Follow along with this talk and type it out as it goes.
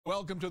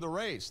Welcome to the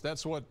race.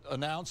 That's what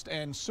announced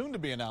and soon to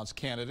be announced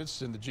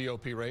candidates in the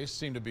GOP race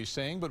seem to be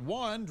saying, but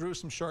one drew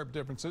some sharp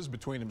differences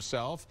between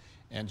himself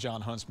and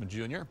Jon Huntsman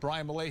Jr.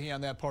 Brian Malahy on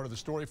that part of the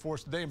story for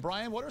us today. And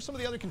Brian, what are some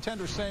of the other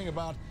contenders saying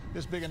about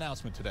this big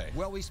announcement today?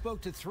 Well, we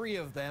spoke to three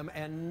of them,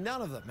 and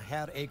none of them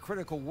had a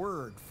critical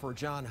word for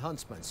Jon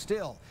Huntsman.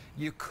 Still,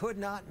 you could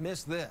not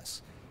miss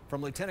this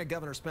from Lieutenant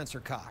Governor Spencer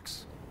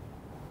Cox.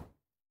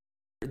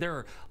 There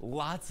are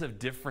lots of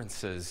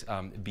differences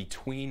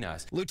between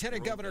us.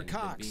 Lieutenant Governor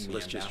Cox.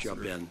 Let's just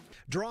jump in.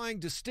 Drawing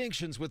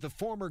distinctions with the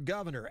former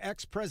governor,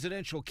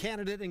 ex-presidential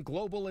candidate and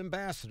global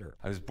ambassador.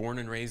 I was born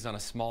and raised on a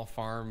small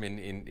farm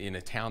in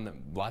a town that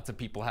lots of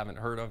people haven't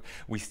heard of.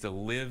 We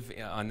still live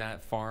on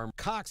that farm.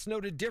 Cox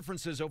noted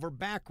differences over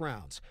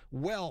backgrounds,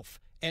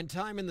 wealth, and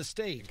time in the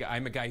state.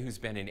 I'm a guy who's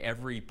been in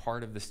every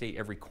part of the state,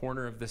 every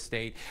corner of the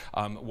state,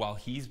 while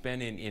he's been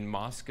in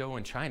Moscow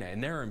and China.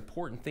 And there are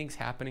important things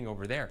happening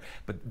over there.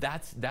 But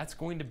that's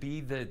going to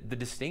be the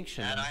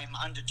distinction. And I'm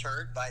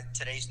undeterred by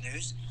today's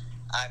news.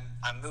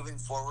 I'm moving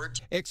forward.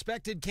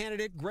 Expected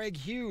candidate Greg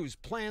Hughes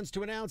plans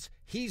to announce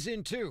he's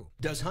in too.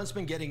 Does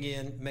Huntsman getting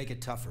in make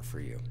it tougher for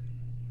you?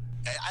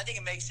 I think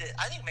it makes it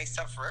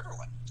tough for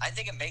everyone. I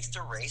think it makes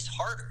the race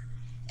harder.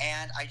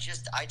 And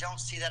I don't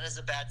see that as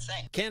a bad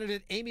thing.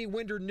 Candidate Amy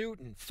Winder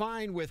Newton,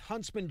 fine with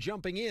Huntsman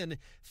jumping in,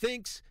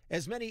 thinks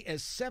as many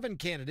as 7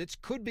 candidates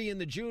could be in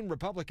the June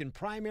Republican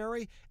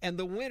primary, and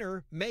the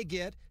winner may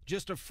get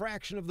just a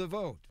fraction of the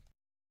vote.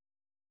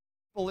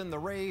 People in the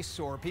race,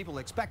 or people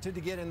expected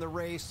to get in the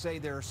race, say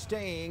they're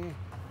staying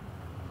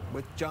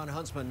with Jon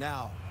Huntsman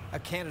now, a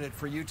candidate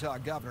for Utah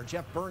governor.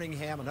 Jeff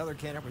Birmingham, another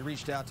candidate, we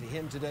reached out to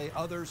him today.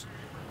 Others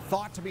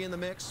thought to be in the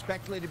mix,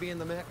 speculated to be in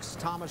the mix.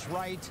 Thomas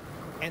Wright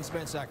and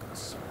Spence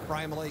Eccles.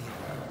 Brian Malahy,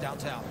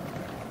 downtown.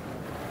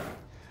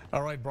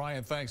 All right,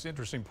 Brian, thanks.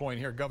 Interesting point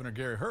here. Governor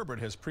Gary Herbert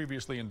has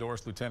previously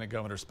endorsed Lieutenant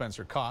Governor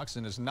Spencer Cox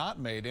and has not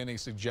made any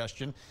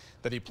suggestion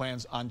that he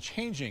plans on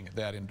changing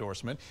that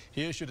endorsement.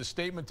 He issued a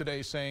statement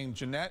today saying,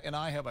 "Jeanette and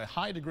I have a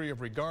high degree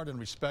of regard and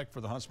respect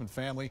for the Huntsman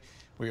family.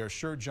 We are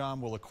sure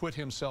Jon will acquit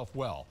himself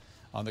well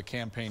on the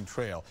campaign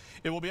trail.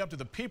 It will be up to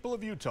the people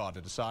of Utah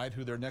to decide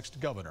who their next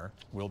governor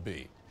will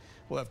be."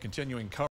 We'll have continuing coverage.